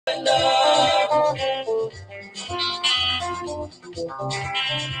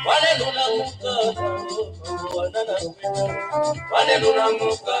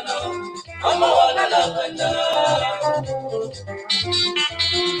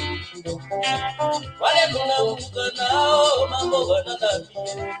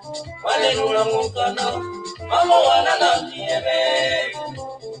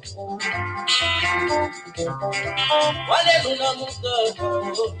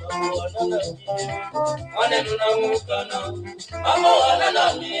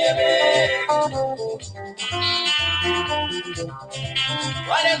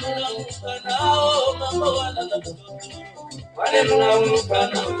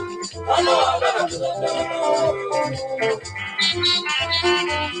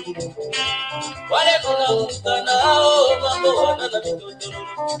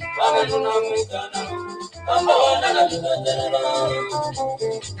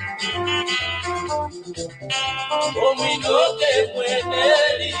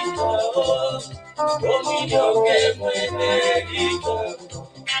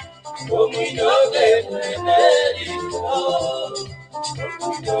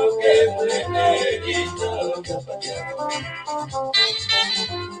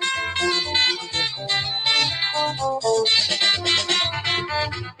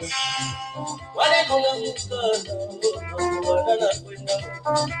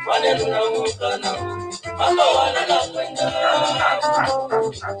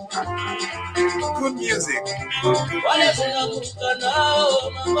Good music.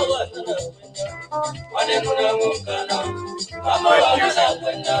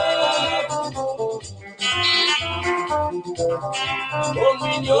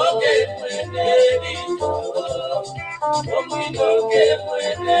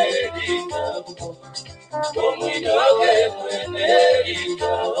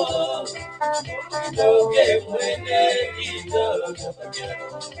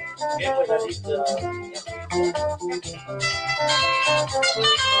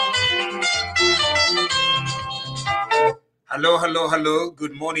 Hello, hello, hello.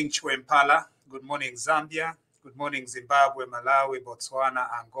 Good morning, Chwempala. Good morning, Zambia. Good morning, Zimbabwe, Malawi, Botswana,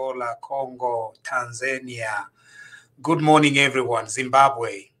 Angola, Congo, Tanzania. Good morning, everyone.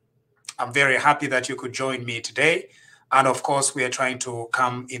 Zimbabwe. I'm very happy that you could join me today. And of course, we are trying to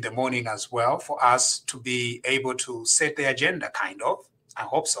come in the morning as well for us to be able to set the agenda, kind of. I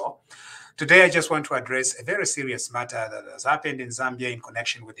hope so. Today, I just want to address a very serious matter that has happened in Zambia in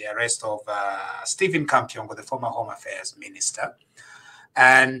connection with the arrest of Stephen Kampyongo, the former Home Affairs Minister.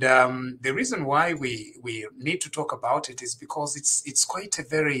 And the reason why we need to talk about it is because it's quite a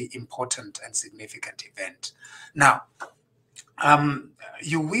very important and significant event. Now,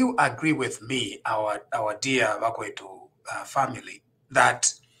 you will agree with me, our dear Bagwetu family,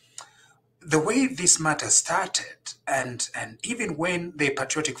 that the way this matter started, and even when the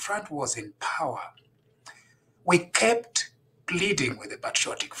Patriotic Front was in power, we kept pleading with the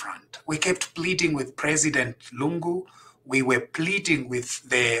Patriotic Front. We kept pleading with President Lungu. We were pleading with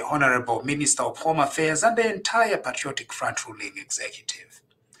the Honorable Minister of Home Affairs and the entire Patriotic Front ruling executive.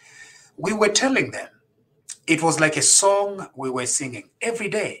 We were telling them, it was like a song we were singing every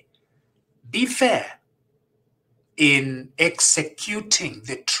day. Be fair in executing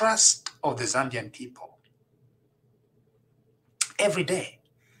the trust of the Zambian people. Every day.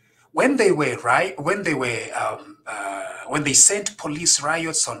 When they sent police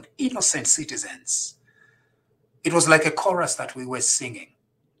riots on innocent citizens, it was like a chorus that we were singing.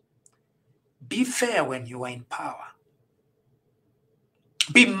 Be fair when you are in power.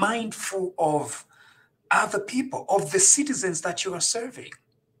 Be mindful of other people, of the citizens that you are serving.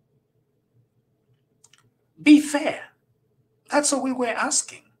 Be fair. That's what we were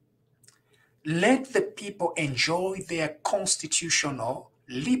asking. Let the people enjoy their constitutional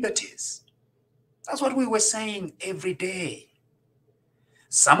liberties. That's what we were saying every day.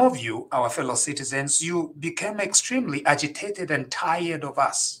 Some of you, our fellow citizens, you became extremely agitated and tired of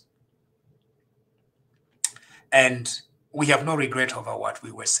us. And we have no regret over what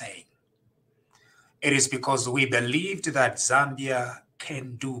we were saying. It is because we believed that Zambia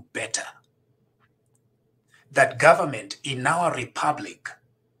can do better. That government in our republic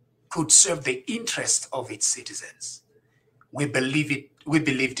could serve the interest of its citizens. We believed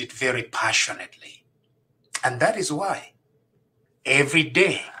it very passionately. And that is why every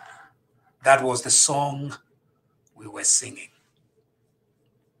day that was the song we were singing.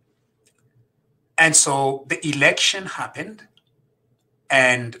 And so the election happened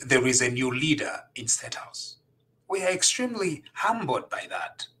and there is a new leader in State House. We are extremely humbled by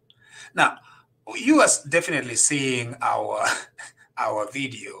that. Now, you are definitely seeing our our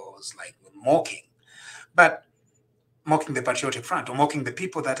videos, like mocking, but mocking the Patriotic Front or mocking the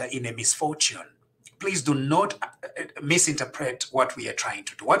people that are in a misfortune. Please do not misinterpret what we are trying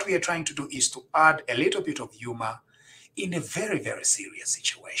to do. What we are trying to do is to add a little bit of humor in a very, very serious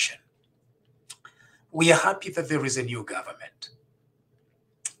situation. We are happy that there is a new government.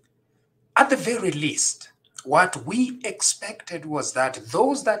 At the very least, what we expected was that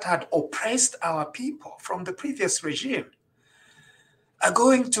those that had oppressed our people from the previous regime are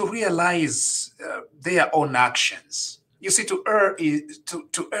going to realize their own actions. You see, to err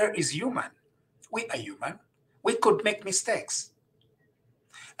is human. We are human. We could make mistakes.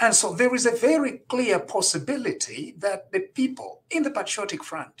 And so there is a very clear possibility that the people in the Patriotic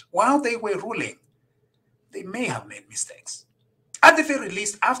Front, while they were ruling, they may have made mistakes. At the very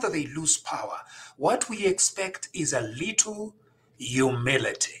least, after they lose power, what we expect is a little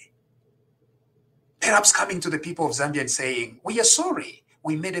humility. Perhaps coming to the people of Zambia and saying, we are sorry,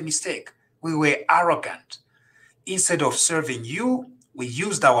 we made a mistake, we were arrogant. Instead of serving you, we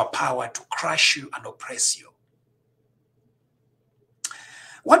used our power to crush you and oppress you.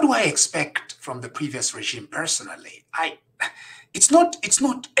 What do I expect from the previous regime personally? It's not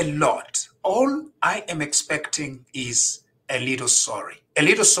a lot. All I am expecting is a little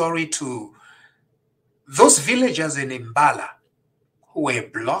sorry to those villagers in Imbala who were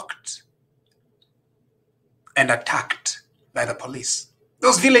blocked and attacked by the police.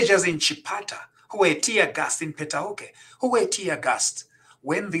 Those villagers in Chipata who were tear-gassed, in Petaoke, who were tear-gassed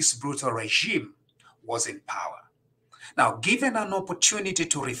when this brutal regime was in power. Now, given an opportunity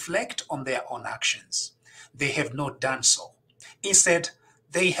to reflect on their own actions, they have not done so. Instead,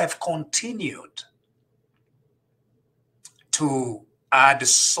 they have continued to add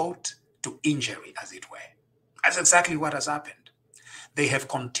salt to injury, as it were. That's exactly what has happened. They have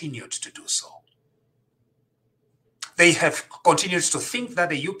continued to do so. They have continued to think that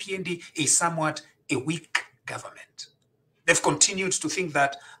the UPND is somewhat a weak government. They've continued to think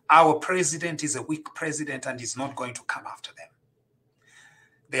that our president is a weak president and is not going to come after them.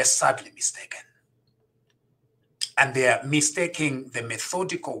 They are sadly mistaken. And they are mistaking the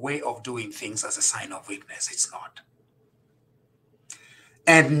methodical way of doing things as a sign of weakness. It's not.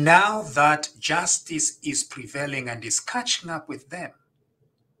 And now that justice is prevailing and is catching up with them,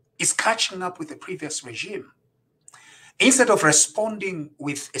 is catching up with the previous regime, instead of responding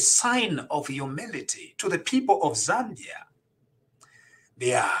with a sign of humility to the people of Zambia,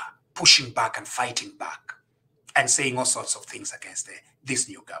 they are pushing back and fighting back and saying all sorts of things against this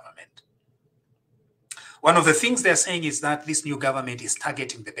new government. One of the things they're saying is that this new government is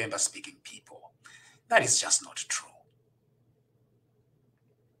targeting the Bemba-speaking people. That is just not true.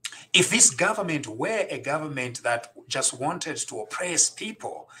 If this government were a government that just wanted to oppress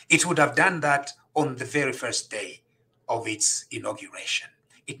people, it would have done that on the very first day of its inauguration.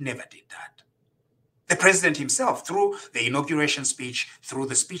 It never did that. The president himself, through the inauguration speech, through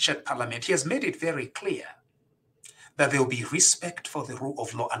the speech at Parliament, he has made it very clear that there will be respect for the rule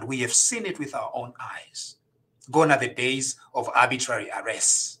of law, and we have seen it with our own eyes. Gone are the days of arbitrary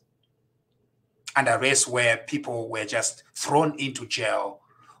arrests, and arrests where people were just thrown into jail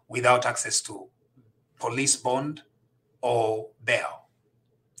without access to police bond or bail.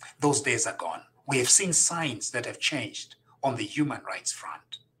 Those days are gone. We have seen signs that have changed on the human rights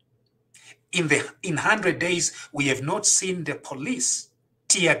front. In 100 days, we have not seen the police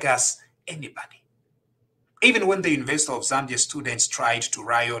tear gas anybody. Even when the University of Zambia students tried to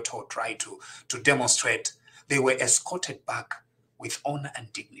riot or tried to demonstrate, they were escorted back with honor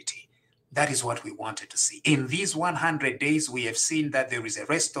and dignity. That is what we wanted to see. In these 100 days, we have seen that there is a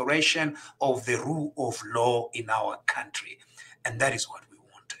restoration of the rule of law in our country. And that is what we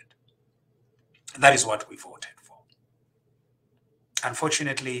wanted. That is what we voted for.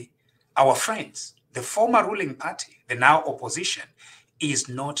 Unfortunately, our friends, the former ruling party, the now opposition, is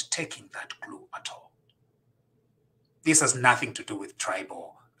not taking that clue at all. This has nothing to do with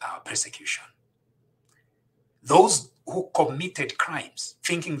tribal persecution. Those who committed crimes,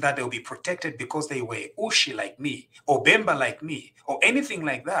 thinking that they'll be protected because they were Ushi like me, or Bemba like me, or anything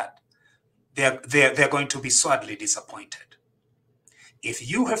like that, they're going to be sadly disappointed. If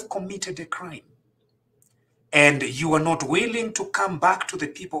you have committed a crime and you are not willing to come back to the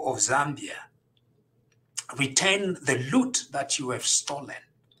people of Zambia, return the loot that you have stolen,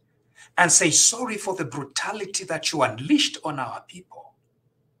 and say sorry for the brutality that you unleashed on our people,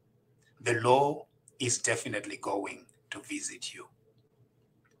 the law is definitely going to visit you.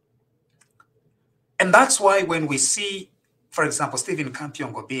 And that's why when we see, for example, Stephen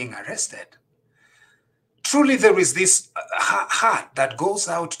Kampyongo being arrested, truly there is this heart that goes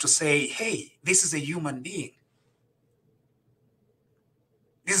out to say, hey, this is a human being.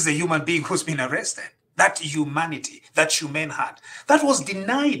 This is a human being who's been arrested. That humanity, that humane heart, that was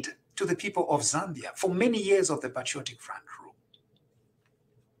denied to the people of Zambia for many years of the Patriotic Front rule.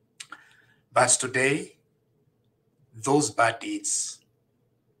 But today, those bad deeds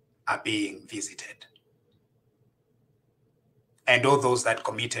are being visited. And all those that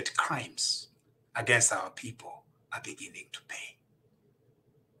committed crimes against our people are beginning to pay.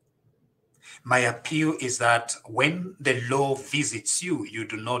 My appeal is that when the law visits you, you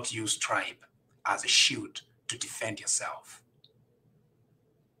do not use tribe as a shield to defend yourself.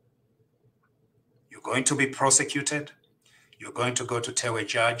 You're going to be prosecuted. You're going to go to tell a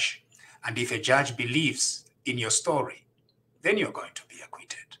judge. And if a judge believes in your story, then you're going to be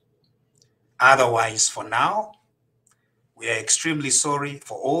acquitted. Otherwise, for now, we are extremely sorry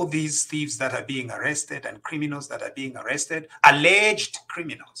for all these thieves that are being arrested and criminals that are being arrested, alleged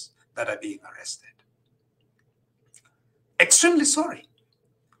criminals that are being arrested. Extremely sorry.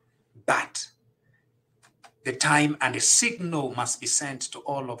 But the time and a signal must be sent to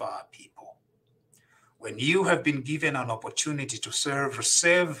all of our people. When you have been given an opportunity to serve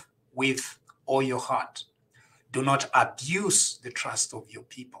with all your heart. Do not abuse the trust of your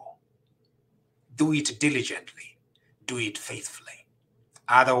people. Do it diligently. Do it faithfully.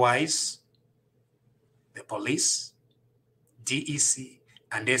 Otherwise, the police, DEC,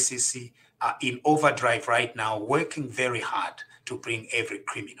 and SEC are in overdrive right now, working very hard to bring every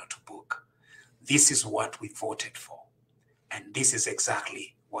criminal to book. This is what we voted for. And this is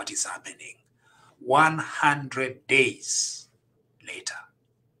exactly what is happening. 100 days later.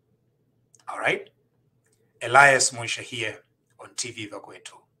 All right? Elias Moshe here on TV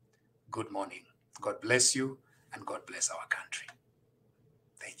Vakwetu. Good morning. God bless you and God bless our country.